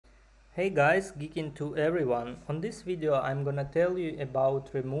Hey guys, geeking to everyone. On this video I'm gonna tell you about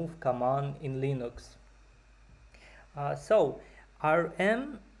remove command in Linux.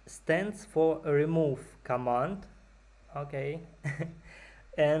 RM stands for remove command, okay,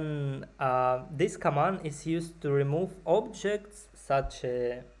 and this command is used to remove objects such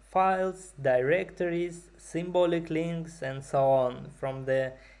as files, directories, symbolic links and so on from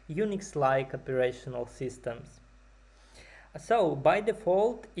the Unix-like operational systems. So by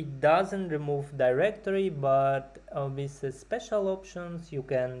default it doesn't remove directory, but with special options you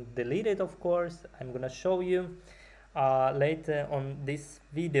can delete it, of course. I'm gonna show you later on this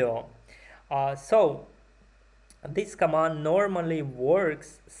video. This command normally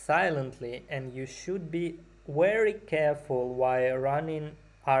works silently and you should be very careful while running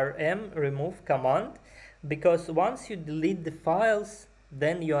rm remove command, because once you delete the files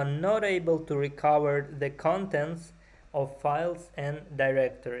then you are not able to recover the contents of files and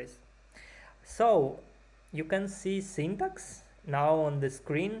directories. So you can see syntax now on the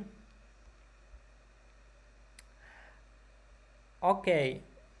screen. Okay,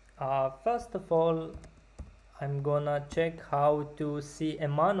 first of all I'm gonna check how to see a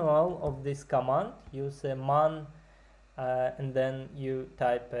manual of this command. Use a man and then you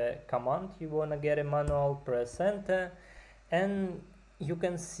type a command you wanna get a manual, press enter, and you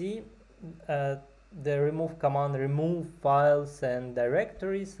can see the remove command remove files and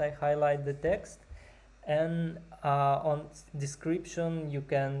directories. I highlight the text, and on description you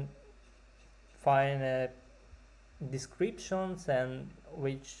can find descriptions and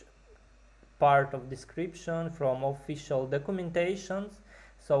which part of description from official documentations.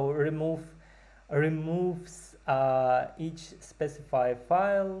 So removes each specified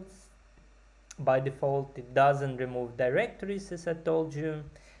files. By default it doesn't remove directories, as I told you,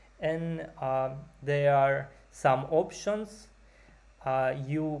 and there are some options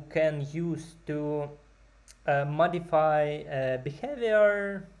you can use to modify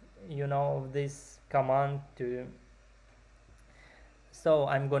behavior, of this command too. So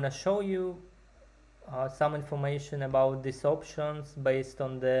I'm gonna show you some information about these options based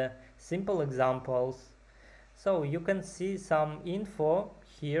on the simple examples. So you can see some info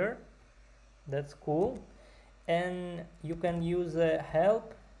here, that's cool, and you can use a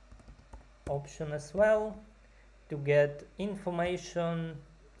help option as well to get information,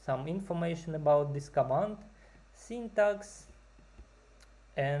 some information about this command, syntax,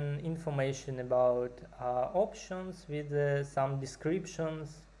 and information about options with some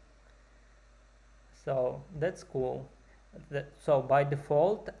descriptions. So that's cool. So by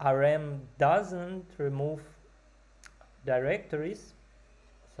default rm doesn't remove directories,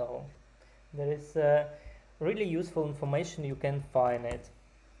 so there is really useful information, you can find it.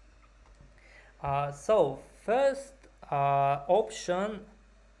 So first option,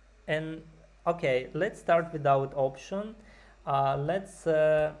 and okay, let's start without option. Let's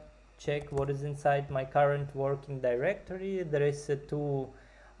check what is inside my current working directory. There is two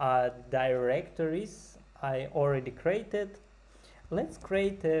directories I already created. Let's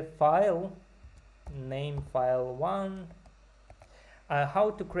create a file, name file1.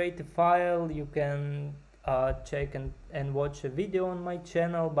 How to create a file you can check and watch a video on my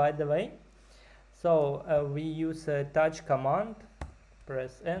channel, by the way. So we use a touch command,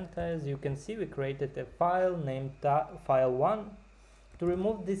 press enter. As you can see, we created a file named file1. To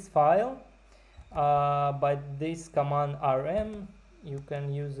remove this file by this command rm, you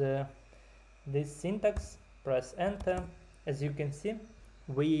can use this syntax, press enter. As you can see,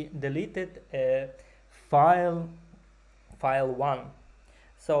 we deleted a file1.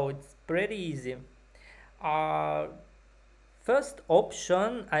 So it's pretty easy. First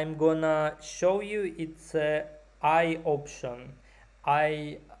option I'm gonna show you, it's I option.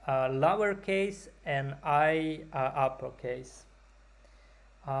 I lowercase and I uppercase.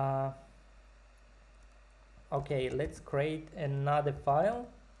 Okay, let's create another file,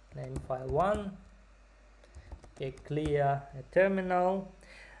 name file1. Okay, clear a terminal.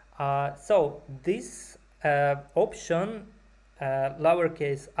 So this option,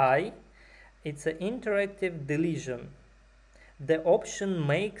 lowercase I, it's an interactive deletion. The option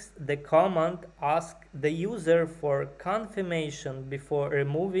makes the command ask the user for confirmation before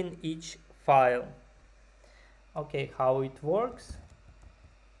removing each file. Okay, how it works?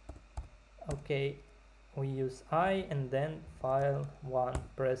 Okay, we use I and then file1,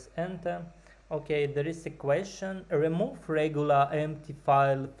 press enter. Okay, there is a question, remove regular empty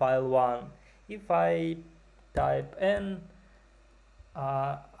file1. If I type n,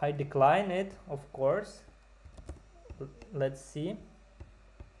 I decline it, of course. Let's see.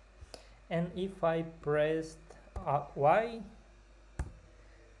 And if I pressed Y,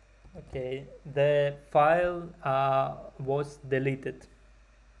 Okay, the file was deleted.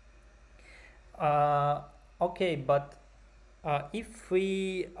 Okay, but if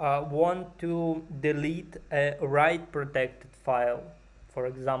we want to delete a write protected file, for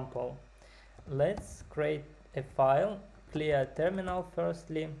example, let's create a file, clear terminal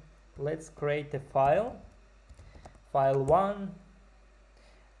firstly. Let's create a file, file1,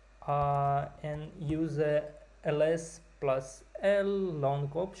 and use a ls plus l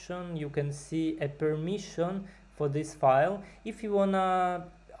long option. You can see a permission for this file. If you wanna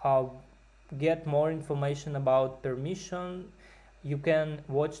get more information about permission, you can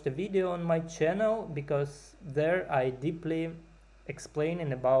watch the video on my channel, because there I deeply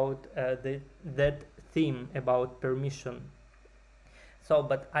explaining about that theme about permission. So,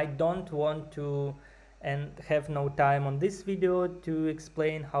 but I don't want to and have no time on this video to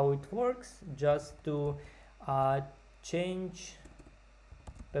explain how it works, just to change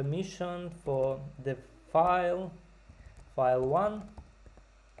permission for the file1,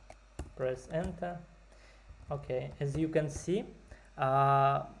 press enter. Okay, as you can see,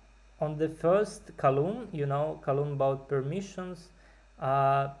 on the first column, column about permissions,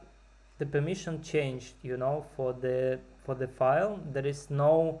 the permission changed, for the file. There is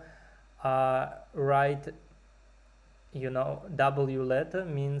no write, W letter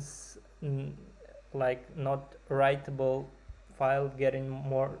means like not writable file getting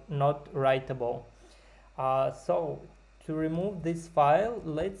more not writable. So to remove this file,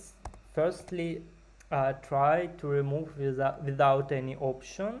 let's firstly try to remove without any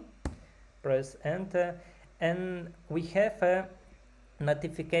option. Press enter, and we have a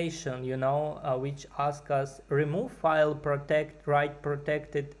notification, which asks us remove file write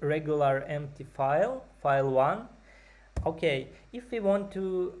protected regular empty file1. Okay, if we want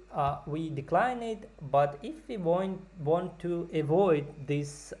to we decline it, but if we want to avoid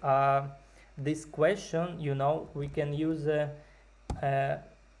this this question, we can use a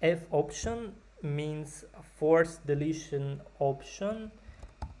F option, means force deletion option.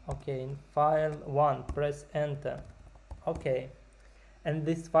 Okay, in file1, press enter. Okay, and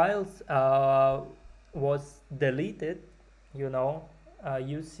this files was deleted,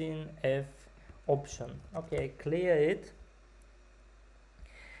 using F option. Okay, clear it.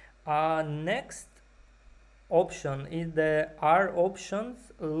 Next option is the R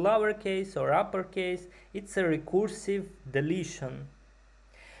options, lowercase or uppercase. It's a recursive deletion.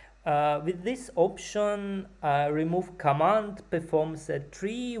 With this option, remove command performs a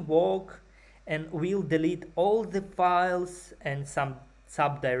tree walk and will delete all the files and some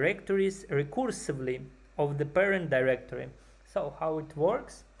subdirectories recursively of the parent directory. So how it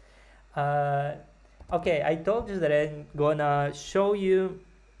works? Okay, I told you that I'm gonna show you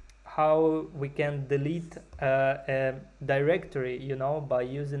how we can delete a directory, by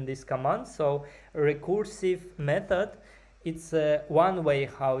using this command. So recursive method, it's one way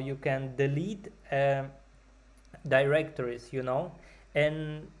how you can delete directories,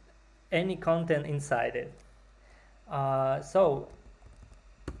 and any content inside it. So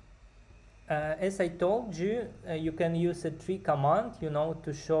as I told you, you can use a tree command,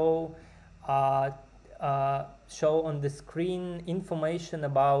 to show on the screen information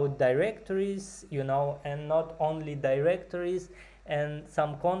about directories, and not only directories, and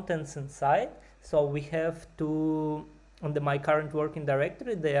some contents inside. So we have to, on my current working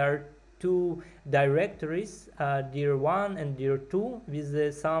directory, there are two directories, dir1 and dir2,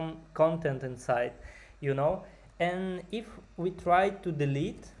 with some content inside, and if we try to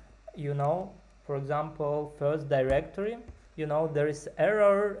delete, for example, first directory, there is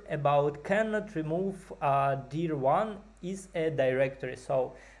error about cannot remove dir1 is a directory.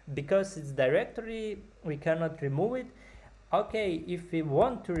 So because it's directory, we cannot remove it. Okay, if we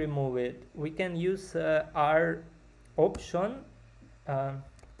want to remove it, we can use R option,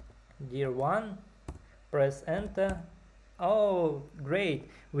 dir1, press enter. Oh, great,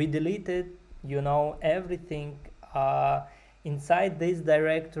 we deleted, everything inside this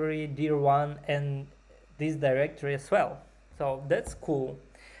directory, dir1, and this directory as well. So that's cool.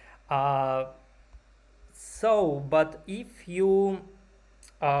 But if you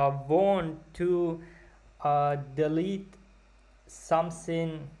want to delete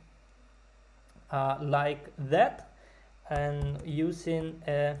something like that, and using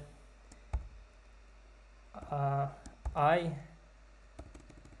a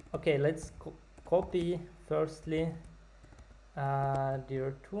okay, let's copy firstly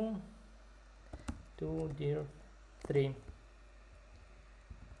dir2 to dir3.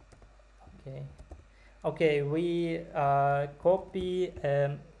 Okay, we copy,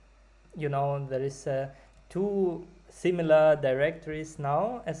 there is two similar directories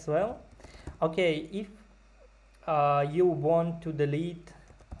now as well. Okay, if you want to delete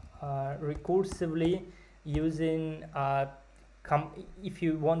recursively using if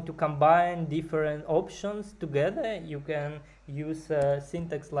you want to combine different options together, you can use a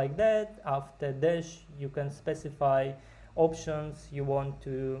syntax like that. After dash, you can specify options you want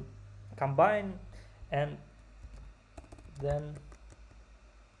to combine, and then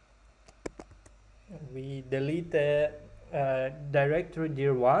we delete the directory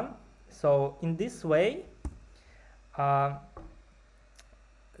dir1. So in this way,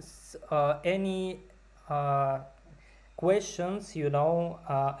 any questions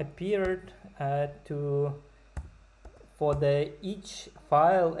appeared for each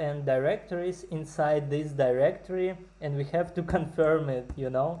file and directories inside this directory, and we have to confirm it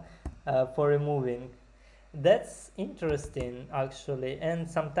for removing. That's interesting actually, and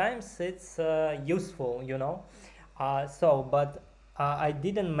sometimes it's useful, but I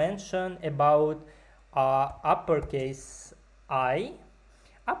didn't mention about uppercase I.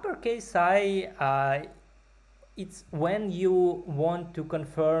 Uppercase I, it's when you want to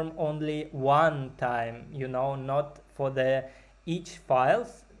confirm only one time, not for each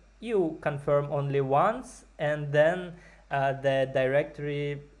files. You confirm only once, and then the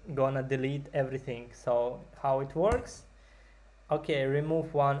directory gonna delete everything. So how it works? Okay,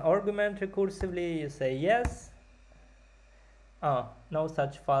 remove one argument recursively, you say yes. Oh, no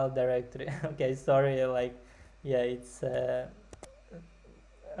such file directory. Okay, sorry, it's the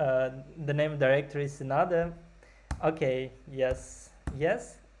name directory is another. Okay, yes,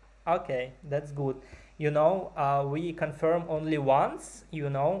 okay, that's good. We confirm only once,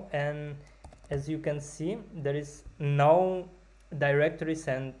 and as you can see, there is no directories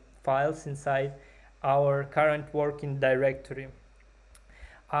and files inside our current working directory.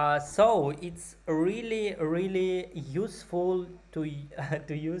 So it's really useful to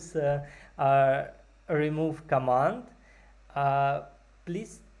use a remove command.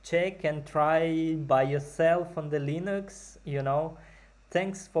 Please check and try by yourself on the Linux.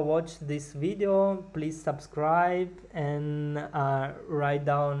 Thanks for watching this video. Please subscribe and write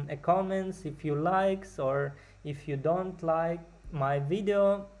down a comments if you like or if you don't like my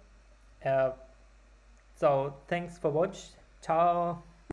video. So thanks for watching. Ciao.